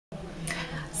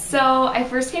So I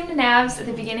first came to Navs at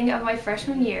the beginning of my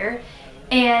freshman year,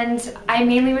 and I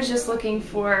mainly was just looking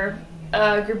for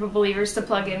a group of believers to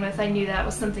plug in with. I knew that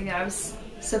was something that I was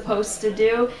supposed to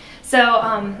do. So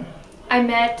I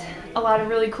met a lot of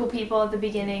really cool people at the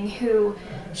beginning who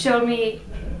showed me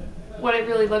what it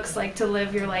really looks like to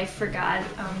live your life for God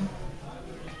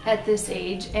at this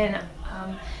age. And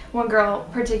one girl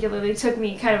particularly took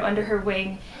me kind of under her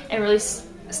wing and really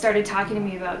started talking to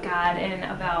me about God and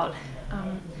about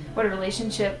what a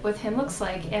relationship with Him looks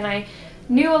like. And I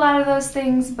knew a lot of those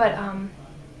things, but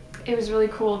it was really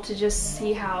cool to just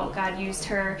see how God used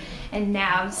her and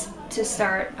Navs to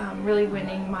start really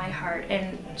winning my heart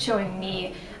and showing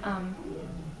me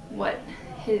what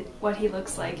He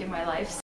looks like in my life.